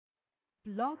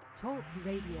Blog Talk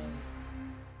Radio.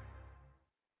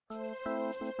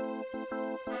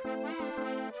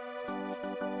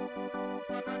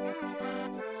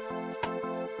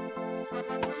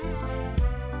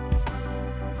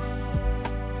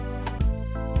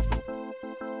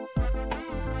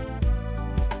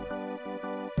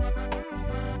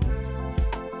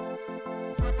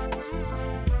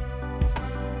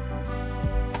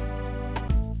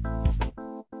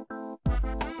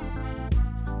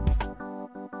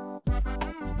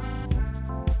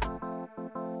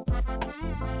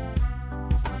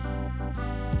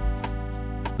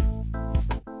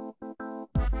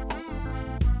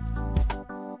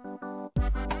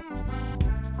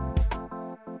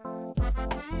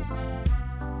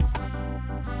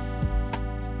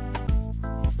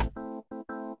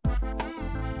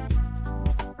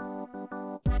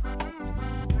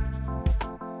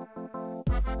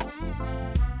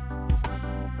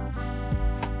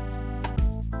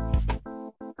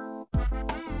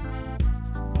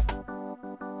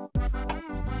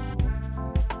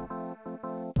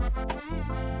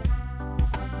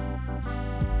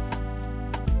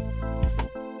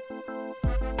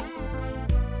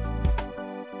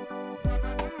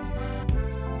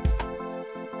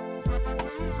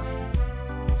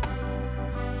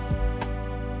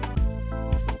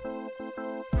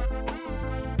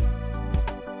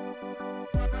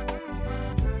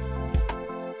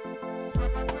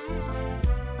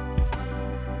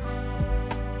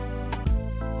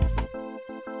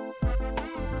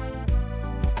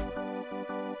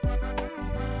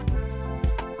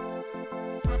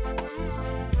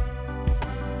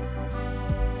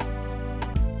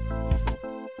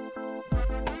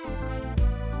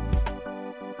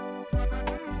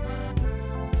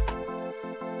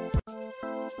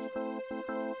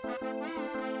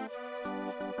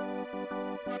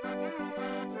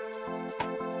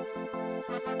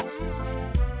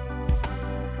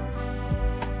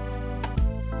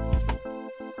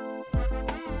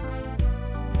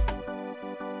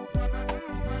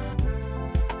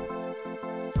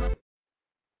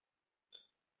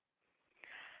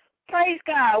 Praise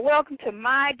God. Welcome to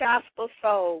My Gospel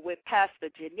Soul with Pastor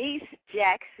Janice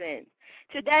Jackson.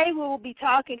 Today we will be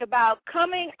talking about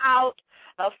coming out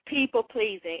of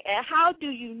people-pleasing and how do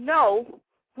you know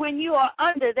when you are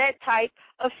under that type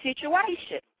of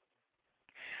situation.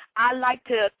 I'd like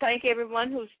to thank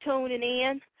everyone who's tuning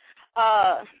in.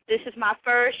 This is my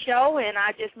first show, and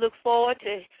I just look forward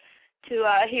to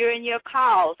hearing your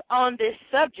calls on this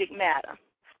subject matter.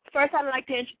 First, I'd like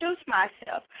to introduce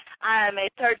myself. I am a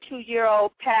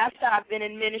 32-year-old pastor. I've been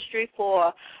in ministry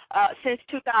for since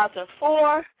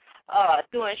 2004,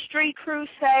 doing street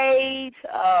crusades,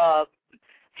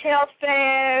 health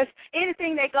fairs,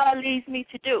 anything that God leads me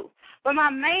to do. But my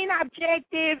main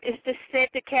objective is to set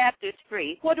the captives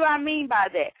free. What do I mean by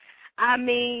that? I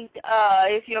mean,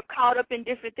 if you're caught up in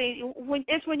different things,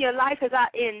 when your life is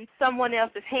out in someone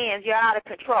else's hands, you're out of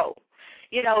control.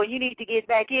 You know, you need to get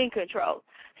back in control.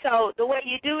 So the way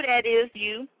you do that is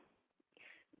you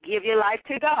give your life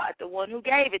to God, the one who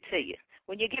gave it to you.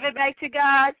 When you give it back to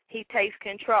God, He takes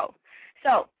control.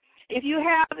 So if you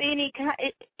have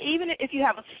even if you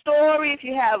have a story, if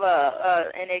you have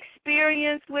an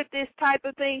experience with this type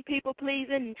of thing, people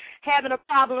pleasing, having a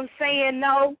problem saying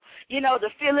no, you know, the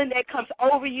feeling that comes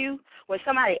over you when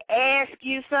somebody asks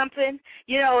you something,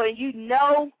 you know, and you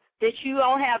know that you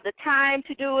don't have the time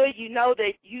to do it, you know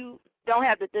that you don't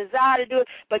have the desire to do it,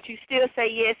 but you still say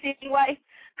yes anyway,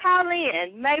 call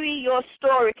in. Maybe your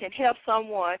story can help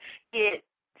someone get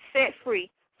set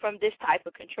free from this type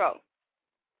of control.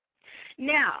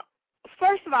 Now,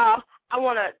 first of all, I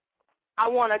want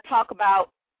to talk about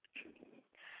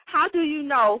how do you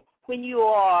know when you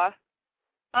are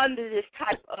under this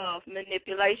type of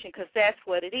manipulation, because that's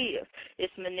what it is.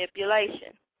 It's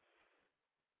manipulation.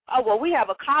 Oh, well, we have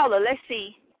a caller. Let's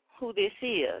see who this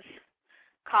is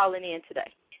calling in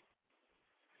today.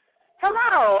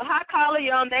 Hello. Hi, caller.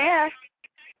 You on there?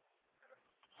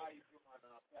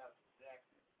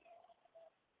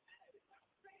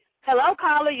 Hello,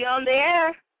 caller. You on there?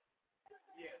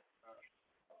 Yes.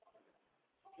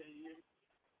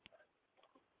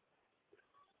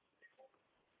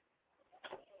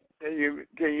 Can you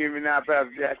hear me now,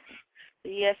 Pastor Jackson?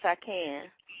 Yes, I can.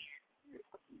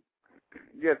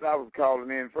 Yes, I was calling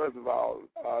in. First of all,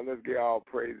 let's give all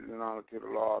praises and honor to the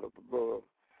Lord up above,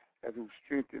 as who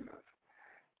strengthened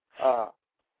us.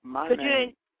 My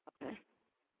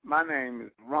name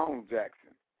is Ronald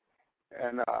Jackson,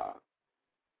 and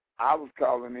I was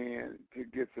calling in to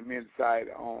get some insight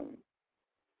on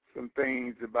some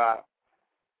things about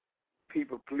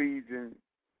people pleasing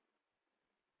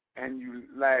and you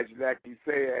like you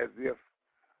say, as if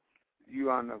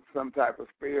you under some type of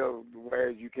spell, where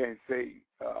you can't say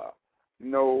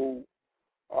no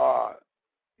or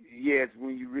yes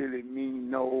when you really mean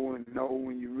no, and no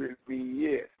when you really mean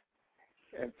yes.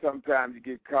 And sometimes you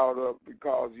get caught up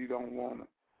because you don't want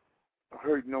to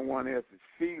hurt no one else's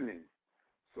feelings.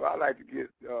 So I'd like to get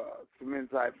some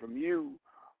insight from you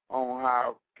on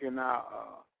how can I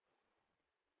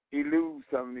elude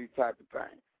some of these type of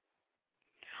things.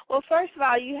 Well, first of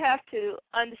all, you have to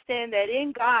understand that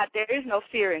in God there is no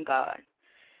fear in God.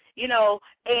 You know,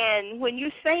 and when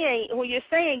you're saying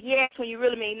yes when you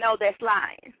really mean no, that's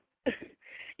lying.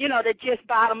 You know, that's just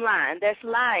bottom line. That's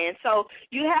lying. So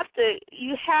you have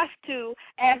to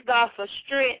ask God for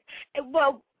strength.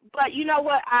 Well, but you know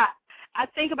what I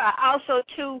think about also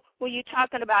too when you're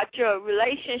talking about your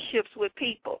relationships with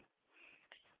people.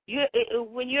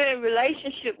 When you're in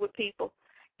relationship with people,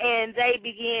 and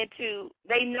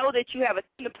they know that you have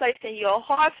a place in your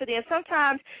heart for them.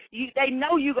 Sometimes they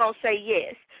know you're going to say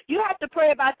yes. You have to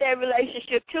pray about that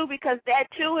relationship, too, because that,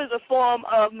 too, is a form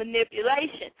of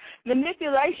manipulation.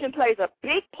 Manipulation plays a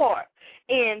big part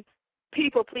in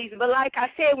people pleasing. But like I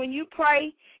said, when you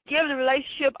pray, give the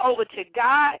relationship over to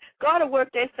God. God will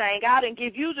work that thing out and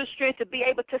give you the strength to be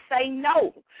able to say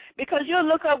no. Because you'll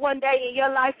look up one day and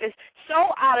your life is so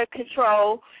out of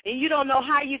control and you don't know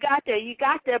how you got there. You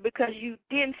got there because you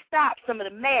didn't stop some of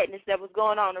the madness that was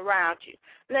going on around you.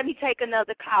 Let me take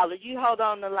another caller. You hold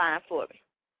on the line for me.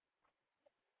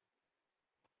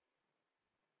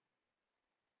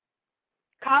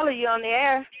 Caller, you on the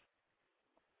air?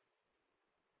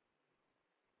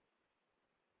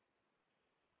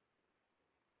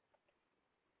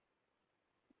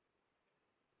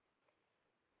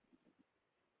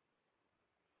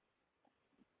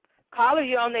 Caller,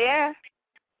 you on the air?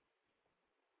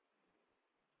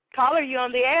 Caller, you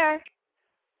on the air?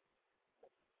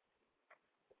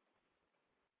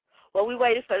 Well, we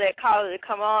waited for that caller to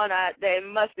come on. They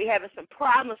must be having some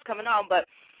problems coming on, but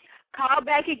call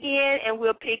back again and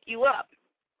we'll pick you up.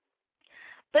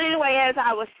 But anyway, as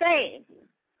I was saying,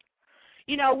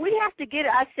 you know, we have to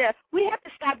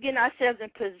stop getting ourselves in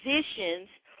positions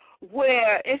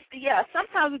where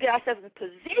sometimes we get ourselves in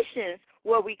positions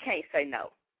where we can't say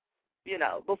no. You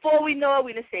know, before we know it,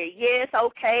 we just say, yes,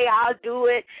 okay, I'll do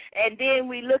it. And then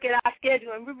we look at our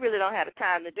schedule and we really don't have the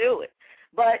time to do it.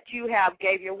 But you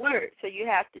gave your word, so you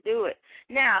have to do it.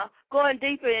 Now, going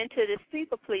deeper into this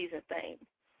people-pleasing thing,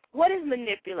 what is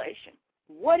manipulation?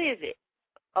 What is it?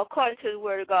 According to the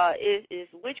word of God, is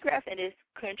witchcraft and is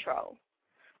control.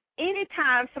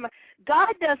 Anytime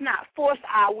God does not force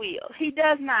our will. He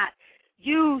does not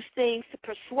use things to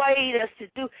persuade us to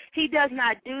do. He does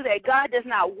not do that. God does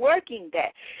not work in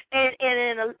that. And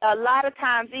in a lot of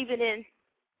times,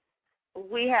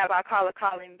 we have our caller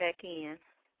calling back in.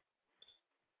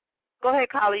 Go ahead,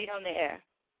 caller, you're on the air.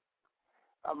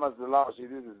 I must have lost you.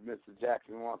 This is Mr.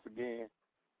 Jackson once again.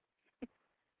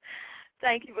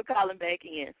 Thank you for calling back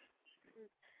in.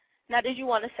 Now, did you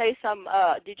want to say some,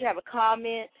 did you have a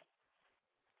comment?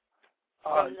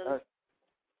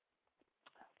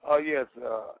 Yes.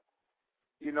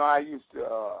 You know, I used to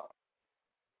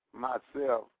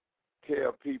myself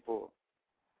tell people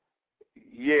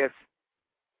yes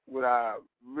when I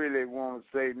really want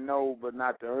to say no, but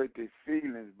not to hurt their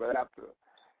feelings. But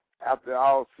after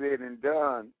all said and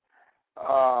done,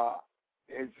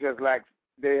 it's just like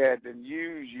they had to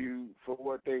use you for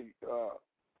what they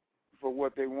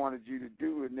wanted you to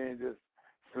do, and then just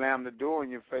slam the door in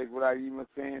your face without even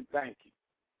saying thank you.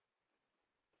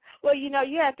 Well, you know,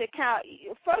 you have to count.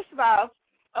 First of all,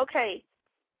 okay,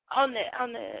 on the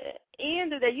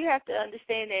end of that, you have to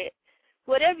understand that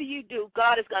whatever you do,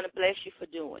 God is going to bless you for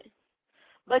doing.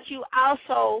 But you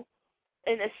also,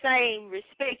 in the same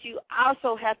respect, you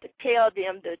also have to tell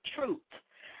them the truth.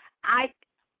 I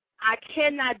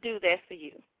cannot do that for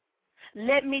you.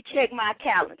 Let me check my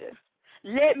calendar.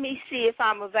 Let me see if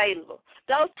I'm available.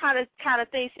 Those kind of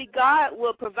things. See, God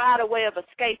will provide a way of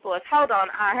escape for us. Hold on,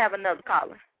 I have another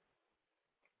caller.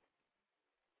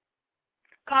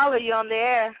 Caller, you on the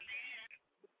air?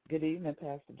 Good evening,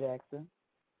 Pastor Jackson.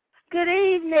 Good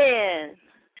evening.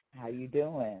 How you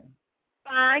doing?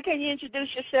 Fine. Can you introduce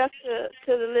yourself to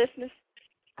the listeners?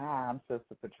 I'm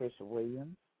Sister Patricia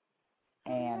Williams,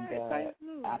 and right,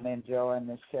 I'm enjoying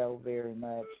the show very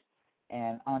much.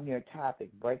 And on your topic,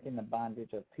 breaking the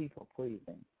bondage of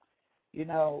people-pleasing, you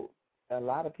know, a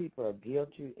lot of people are guilt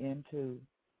you into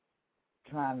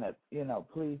trying to,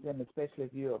 please them, especially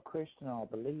if you're a Christian or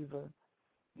a believer.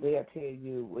 They'll tell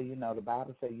you, well, the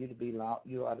Bible says you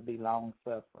ought to be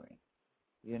long-suffering,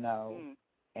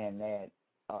 and that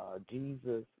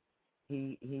Jesus,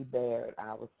 he bared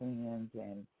our sins,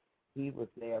 and he was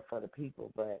there for the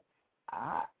people. But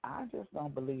I just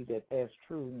don't believe that that's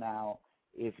true now.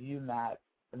 If you not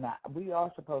we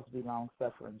are supposed to be long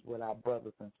suffering with our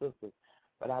brothers and sisters,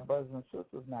 but our brothers and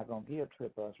sisters not gonna guilt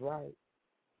trip us, right?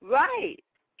 Right.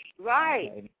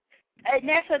 Okay. And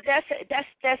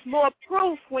that's more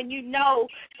proof when you know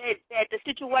that the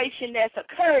situation that's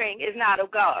occurring is not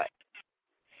of God.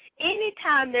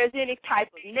 Anytime there's any type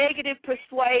of negative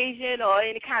persuasion or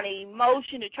any kind of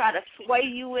emotion to try to sway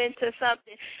you into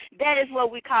something, that is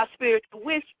what we call spiritual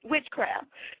witchcraft,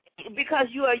 because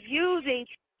you are using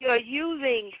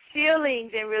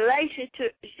feelings and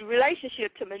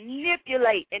relationship to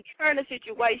manipulate and turn a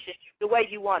situation the way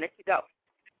you want it to go.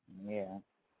 Yeah.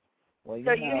 Well,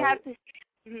 so you have to.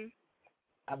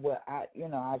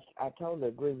 I totally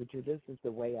agree with you. This is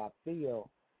the way I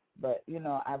feel, but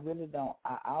I really don't.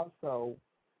 I also,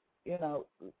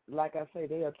 like I say,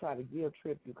 they'll try to guilt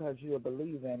trip you because you're a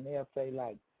believer, and they'll say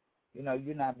like,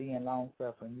 you're not being long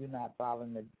suffering, you're not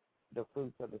following the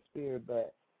fruits of the Spirit.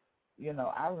 But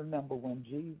I remember when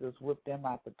Jesus whipped them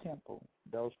out the temple,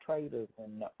 those traitors,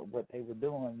 and what they were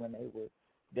doing when they were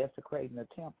desecrating the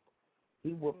temple.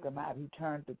 He whooped them out. He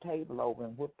turned the table over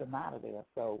and whooped them out of there.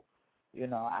 So,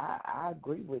 I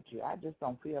agree with you. I just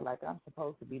don't feel like I'm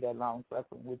supposed to be that long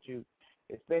suffering with you,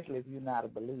 especially if you're not a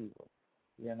believer,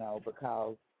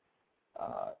 because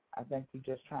I think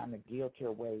you're just trying to guilt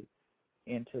your way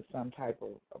into some type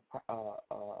of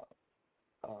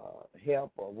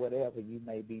help or whatever you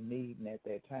may be needing at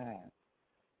that time.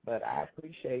 But I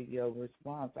appreciate your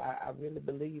response. I really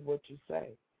believe what you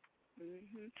say.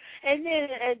 Mm-hmm. And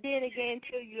then again,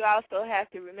 too, you also have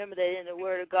to remember that in the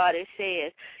Word of God it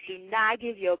says, "Do not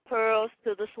give your pearls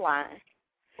to the swine."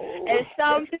 Oh. And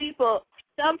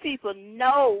some people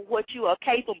know what you are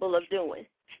capable of doing.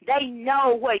 They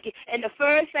know what, and the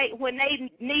first thing when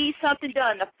they need something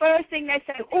done, the first thing they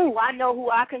say, "Oh, I know who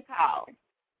I can call,"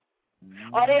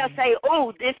 or they'll say,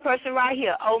 "Oh, this person right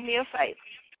here owe me a favor."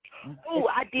 Oh,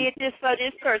 I did this for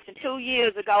this person 2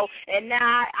 years ago, and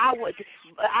now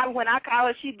when I call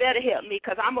her, she better help me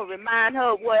because I'm going to remind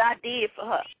her of what I did for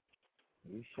her.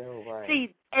 You sure right.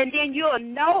 See, and then you'll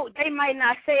know, they might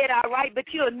not say it all right,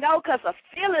 but you'll know because a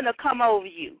feeling will come over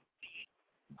you.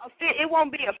 It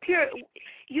won't be a pure,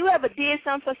 you ever did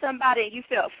something for somebody and you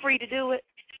felt free to do it?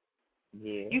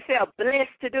 Yeah. You felt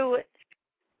blessed to do it?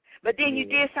 But then you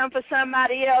did something for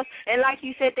somebody else, and like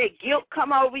you said, that guilt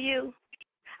come over you.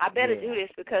 I better do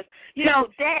this because,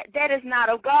 that is not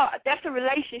of God. That's a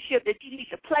relationship that you need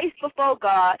to place before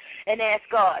God and ask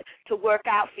God to work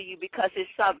out for you because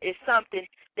it's something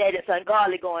that is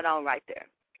ungodly going on right there.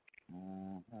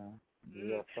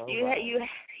 You're so you right.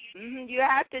 You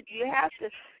have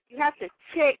to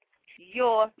check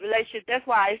your relationship. That's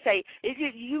why I say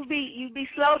you be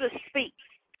slow to speak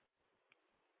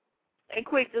and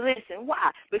quick to listen.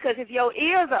 Why? Because if your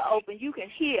ears are open, you can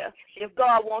hear if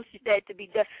God wants that to be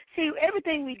done. See,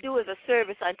 everything we do is a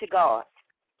service unto God.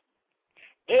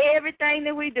 Everything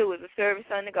that we do is a service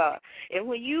unto God. And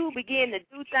when you begin to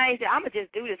do things that I'm going to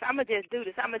just do this, I'm going to just do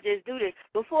this, I'm going to just do this,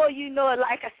 before you know it,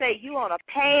 like I say, you on a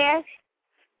path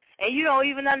and you don't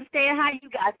even understand how you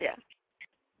got there.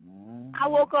 I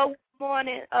woke up one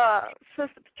morning,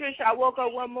 Sister Patricia, I woke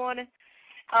up one morning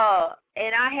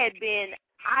and I had been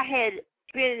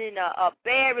in a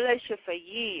bad relationship for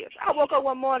years. I woke up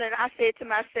one morning and I said to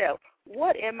myself,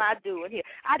 what am I doing here?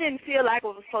 I didn't feel like I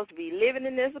was supposed to be living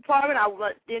in this apartment. I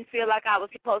didn't feel like I was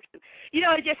supposed to,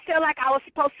 it just felt like I was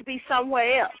supposed to be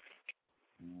somewhere else.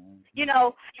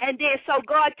 And then so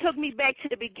God took me back to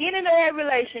the beginning of that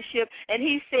relationship, and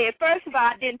he said, first of all,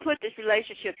 I didn't put this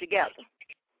relationship together.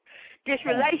 This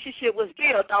relationship was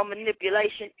built on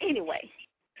manipulation anyway.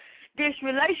 This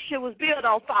relationship was built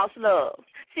on false love.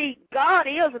 See, God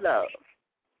is love.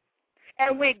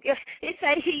 And when it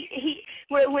say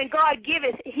when God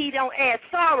giveth, he don't add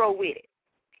sorrow with it.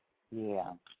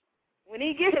 Yeah. When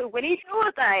he do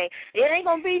a thing, it ain't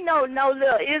gonna be no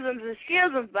little isms and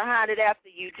schisms behind it after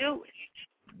you do it.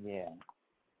 Yeah.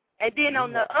 And then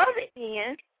on the other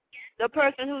end, the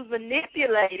person who's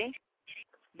manipulating,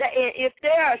 if they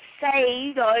are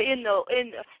saved or in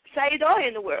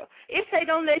the world, it say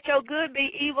don't let your good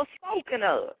be evil spoken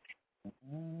of.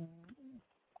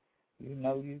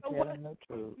 You telling the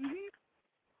truth.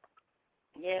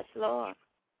 Yes, Lord.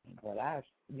 But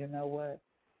you know what?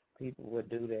 People would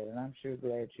do that, and I'm sure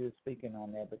glad you're speaking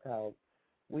on that because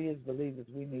we as believers,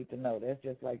 we need to know. That's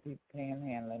just like people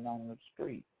panhandling on the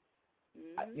street.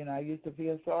 I used to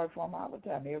feel sorry for them all the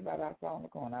time. Everybody I saw on the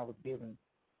corner, I was giving,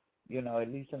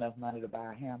 at least enough money to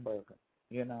buy a hamburger,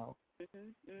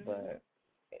 But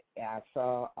I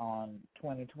saw on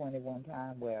 2020 one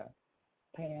time where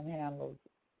panhandlers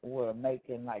were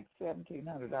making like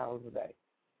 $1,700 a day.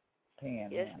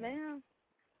 Panhandlers. Yes, ma'am.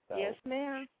 So yes,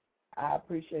 ma'am. I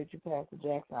appreciate you, Pastor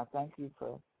Jackson. I thank you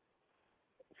for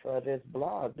this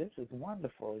blog. This is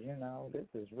wonderful. This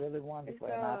is really wonderful.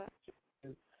 And I appreciate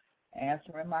you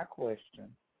answering my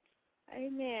question.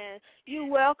 Amen. You're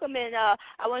welcome, and I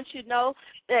want you to know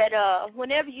that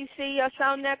whenever you see us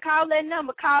on there, call that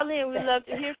number. Call in. We'd love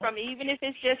to hear from you, even if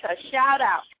it's just a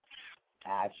shout-out.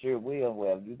 I sure will.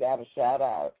 Well, you got a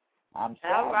shout-out. I'm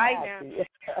shouting all right out now. to you.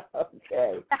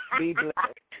 Okay. Be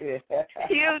blessed.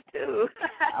 You too.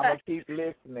 I'm going to keep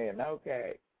listening.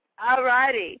 Okay. All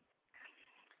righty.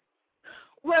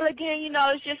 Well, again,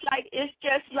 it's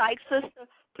just like Sister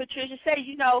Patricia said,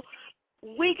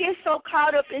 we get so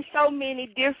caught up in so many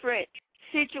different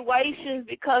situations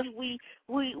because we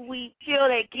feel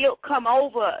that guilt come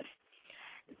over us.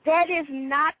 That is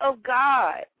not of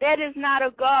God. That is not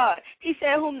of God. He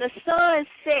said, whom the Son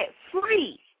set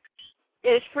free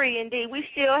is free indeed. We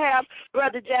still have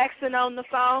Brother Jackson on the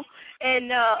phone,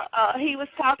 and he was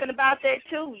talking about that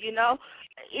too.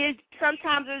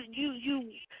 Sometimes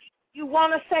you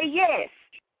want to say yes.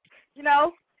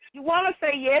 You want to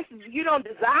say yes. You don't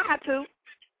desire to.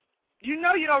 You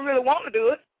don't really want to do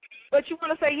it, but you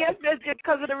want to say yes just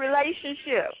because of the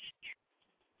relationship.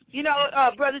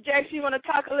 Brother Jackson, you want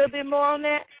to talk a little bit more on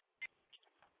that?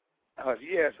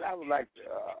 Yes, I would like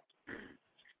to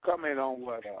comment on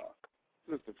what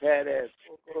Sister Pat asked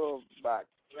about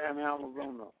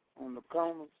panhandlers on the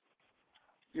corners.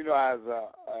 As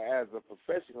a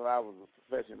professional, I was a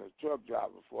professional truck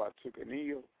driver before I took an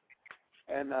ill,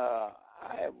 and I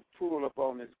had pulled up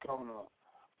on this corner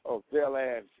of Bel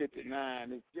Air and 59.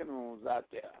 This gentleman was out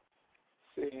there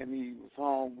saying he was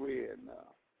hungry and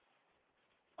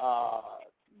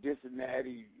this and that.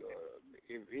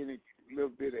 If any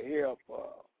little bit of help,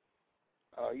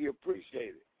 he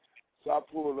appreciated it. So I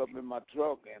pulled up in my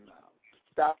truck and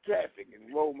stopped traffic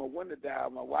and rolled my window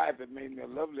down. My wife had made me a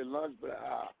lovely lunch, but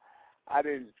I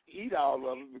didn't eat all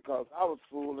of it because I was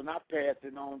full, and I passed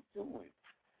it on to him.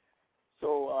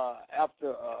 So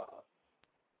after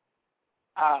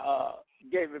I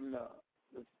gave him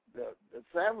the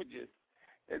sandwiches,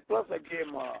 and plus I gave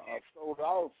him a soda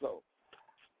also.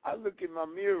 I look in my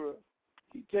mirror.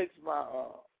 He takes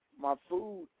my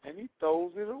food and he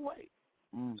throws it away.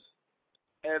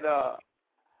 And I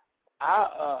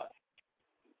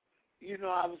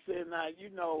was saying, now,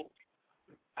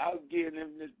 I was giving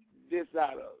him this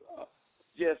out of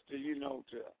gesture,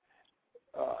 to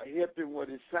help him what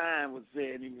his sign was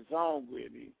saying. He was hungry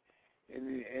and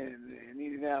he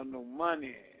didn't have no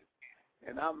money,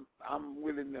 and I'm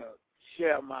willing to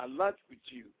share my lunch with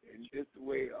you, and just the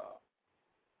way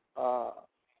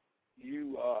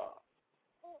you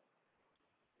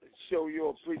show your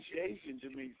appreciation to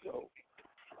me. So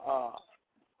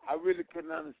I really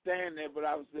couldn't understand that, but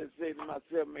I was just saying to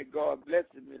myself, may God bless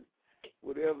him and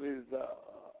whatever his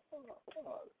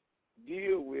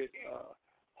deal with,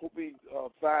 hope he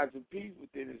finds some peace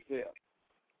within himself.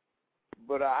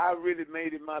 But I really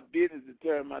made it my business to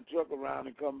turn my truck around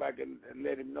and come back and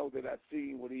let him know that I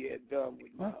seen what he had done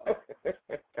with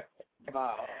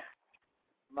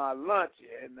my lunch,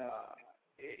 and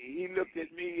he looked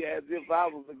at me as if I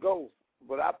was a ghost.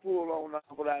 But I pulled on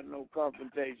without no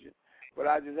confrontation. But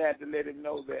I just had to let him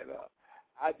know that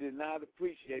I did not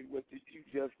appreciate what you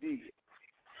just did.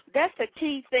 That's a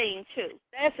key thing, too.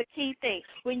 That's a key thing.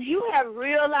 When you have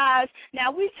realized,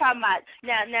 now we're talking about,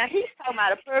 now he's talking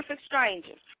about a perfect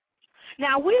stranger.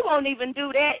 Now, we won't even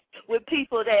do that with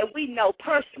people that we know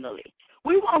personally.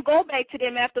 We won't go back to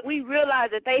them after we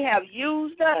realize that they have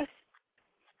used us.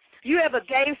 You ever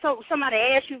gave somebody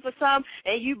asked you for something,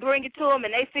 and you bring it to them,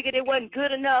 and they figured it wasn't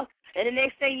good enough, and the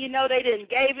next thing you know, they didn't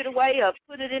gave it away or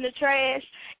put it in the trash,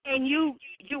 and you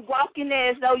walk in there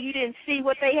as though you didn't see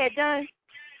what they had done?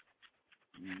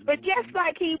 But just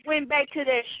like he went back to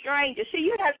that stranger, see,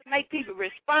 you have to make people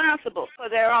responsible for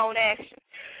their own actions.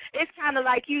 It's kind of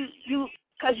like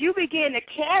because you begin to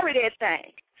carry that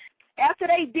thing. After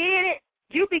they did it,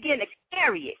 you begin to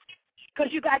carry it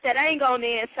because you got that anger on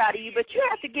the inside of you, but you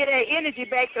have to get that energy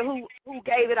back to who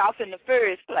gave it off in the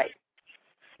first place.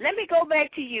 Let me go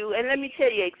back to you, and let me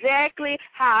tell you exactly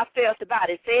how I felt about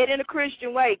it. Say it in a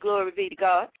Christian way, glory be to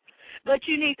God. But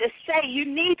you need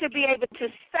to be able to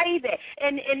say that,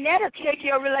 and that'll check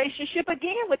your relationship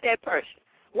again with that person.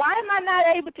 Why am I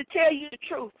not able to tell you the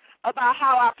truth about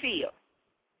how I feel?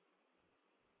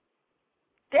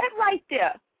 That right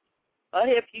there will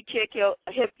help you check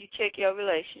your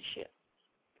relationship.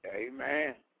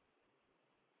 Amen.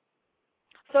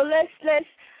 So let's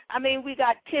I mean, we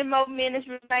got 10 more minutes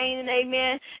remaining,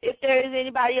 amen. If there is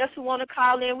anybody else who want to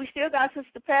call in, we still got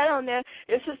Sister Pat on there.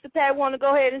 If Sister Pat want to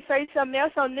go ahead and say something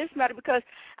else on this matter, because,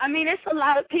 I mean, it's a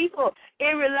lot of people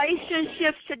in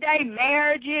relationships today,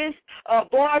 marriages,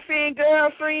 boyfriend,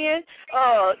 girlfriend,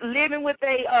 living with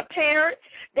a parent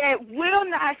that will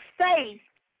not say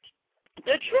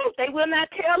the truth. They will not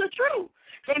tell the truth.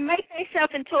 They make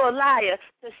themselves into a liar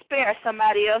to spare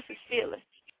somebody else's feelings.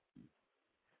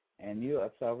 And you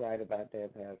are so right about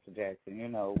that, Pastor Jackson. You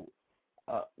know,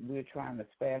 we're trying to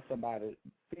spare somebody's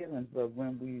feelings, but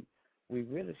when we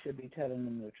really should be telling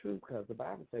them the truth, because the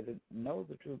Bible says, know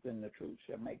the truth, and the truth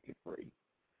shall make you free.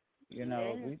 You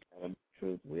know, if we tell them the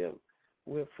truth,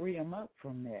 we'll free them up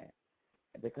from that,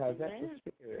 because that's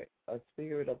a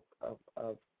spirit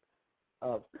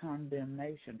of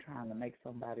condemnation, trying to make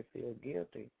somebody feel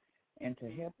guilty into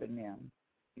helping them.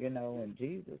 You know, and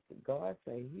Jesus, God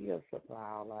say He'll supply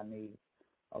all our needs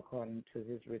according to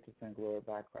His riches and glory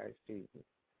by Christ Jesus.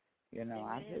 You know,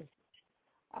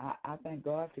 I thank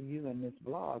God for you in this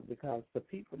blog, because the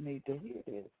people need to hear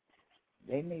this.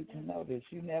 They need to know this.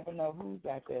 You never know who's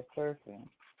out there surfing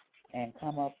and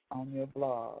come up on your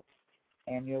blog,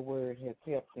 and your word has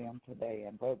helped them today.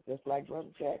 And just like Brother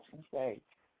Jackson say,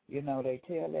 you know, they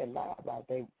tell that lie about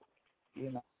they,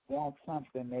 you know, want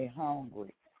something, they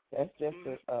hungry. That's just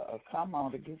a come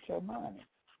on to get your money.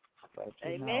 But,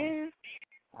 you know,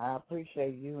 I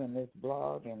appreciate you in this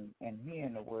blog and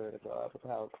hearing the word of God,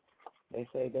 because they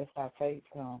say that's how faith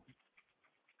comes,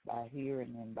 by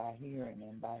hearing and by hearing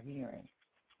and by hearing.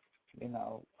 You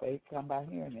know, faith comes by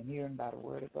hearing, and hearing by the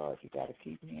word of God. You got to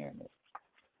keep hearing it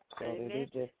so that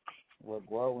it just will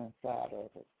grow inside of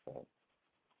it. So,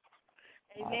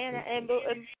 amen.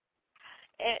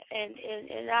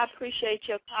 And I appreciate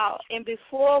your call. And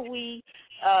before we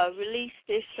release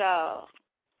this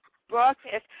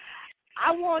broadcast,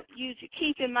 I want you to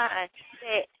keep in mind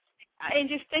that, and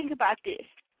just think about this.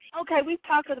 Okay, we're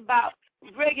talking about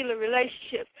regular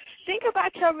relationships. Think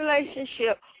about your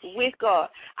relationship with God.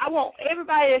 I want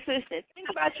everybody that's listening, think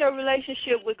about your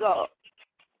relationship with God.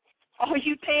 Are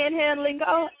you panhandling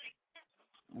God?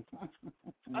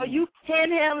 Are you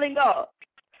panhandling God?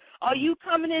 Are you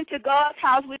coming into God's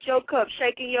house with your cup,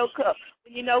 shaking your cup,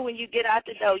 when you know when you get out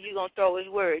the door you're going to throw His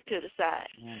word to the side?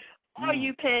 Are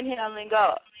you panhandling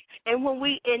God? And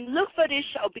look for this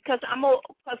show, because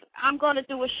I'm going to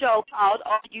do a show called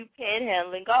Are You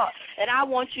Panhandling God? And I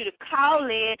want you to call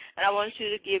in, and I want you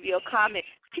to give your comment.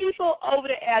 People over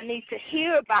the air need to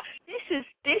hear about this.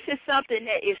 This is something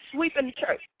that is sweeping the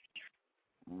church.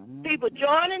 People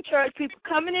joining church, people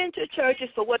coming into churches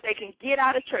for what they can get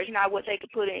out of church, not what they can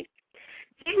put in.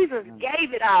 Jesus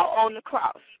gave it all on the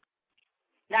cross.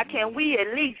 Now, can we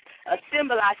at least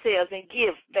assemble ourselves and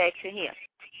give back to Him?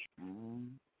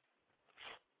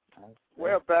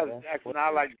 Well, Pastor Jackson,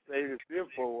 I like to say this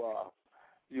before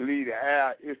you leave the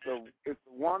air. It's a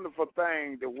wonderful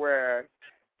thing to where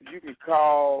you can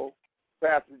call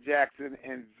Pastor Jackson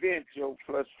and vent your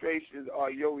frustrations or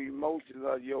your emotions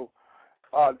or your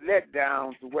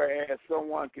letdowns, whereas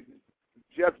someone can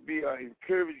just be an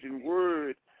encouraging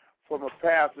word from a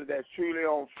pastor that's truly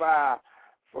on fire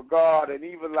for God, and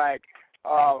even like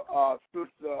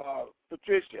Sister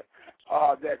Patricia,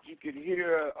 that you can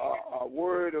hear a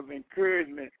word of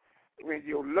encouragement when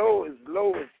your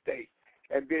lowest state,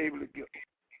 and be able to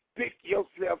pick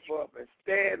yourself up and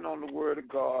stand on the word of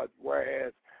God,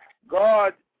 whereas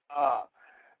God,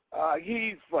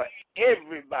 He's for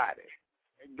everybody.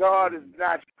 God is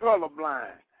not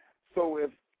colorblind. So if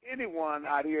anyone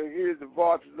out here hears the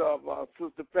voices of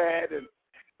Sister Pat and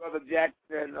Brother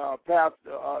Jackson and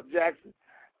Pastor Jackson,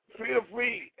 feel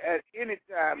free at any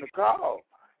time to call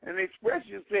and express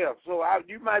yourself. So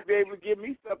you might be able to give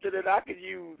me something that I could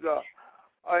use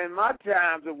in my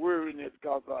times of weariness,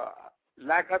 because,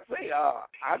 like I say,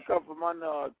 I come from under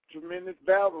a tremendous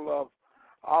battle of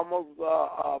almost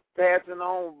passing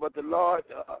on, but the Lord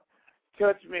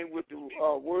touched me with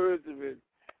the words of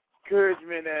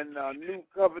encouragement and new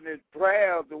covenant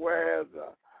prayers, whereas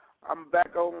I'm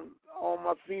back on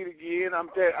my feet again. I'm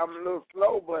a little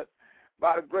slow, but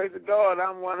by the grace of God,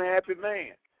 I'm one happy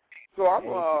man. So I'm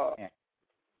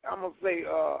gonna say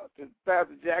to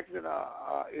Pastor Jackson,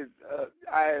 I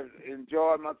have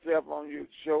enjoyed myself on your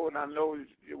show, and I know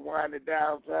you're winding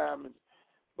down time and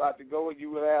about to go, and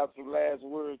you will have some last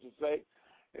words to say.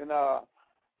 And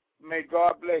may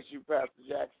God bless you, Pastor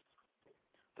Jackson.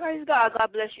 Praise God.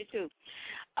 God bless you, too.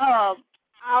 I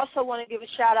also want to give a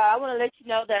shout-out. I want to let you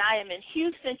know that I am in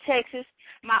Houston, Texas.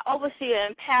 My overseer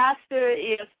and pastor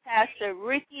is Pastor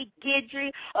Ricky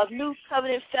Guidry of New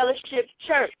Covenant Fellowship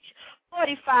Church,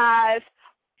 45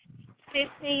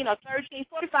 4515 or 13,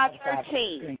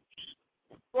 4513.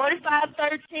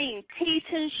 4513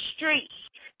 Teton Street.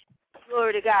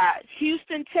 Glory to God.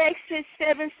 Houston, Texas,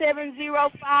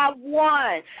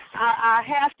 77051. I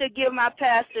have to give my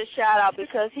pastor a shout-out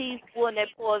because he's one that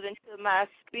pours into my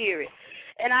spirit.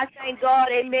 And I thank God,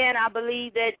 amen. I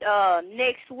believe that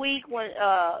next week,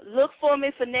 look for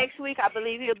me for next week. I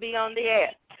believe he'll be on the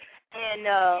air. And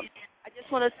I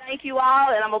just want to thank you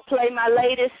all, and I'm going to play my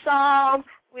latest song,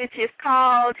 which is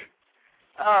called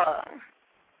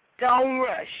Don't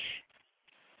Rush.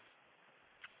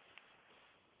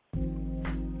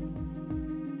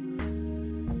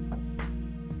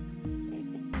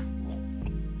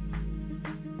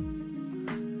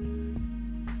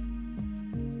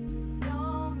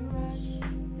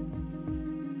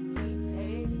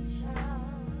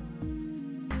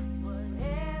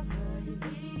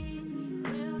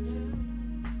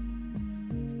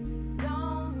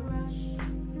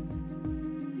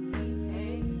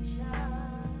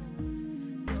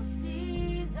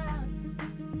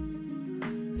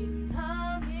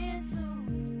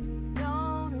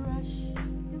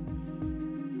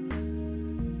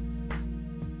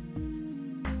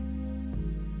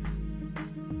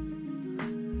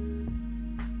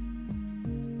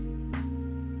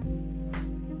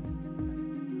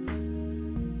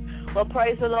 Well,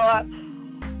 praise the Lord.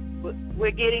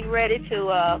 We're getting ready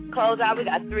to close out. We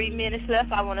got 3 minutes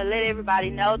left. I want to let everybody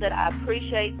know that I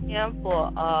appreciate them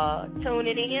for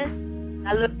tuning in.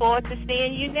 I look forward to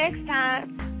seeing you next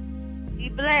time. Be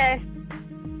blessed.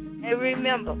 And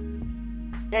remember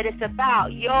that it's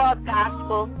about your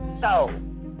gospel soul.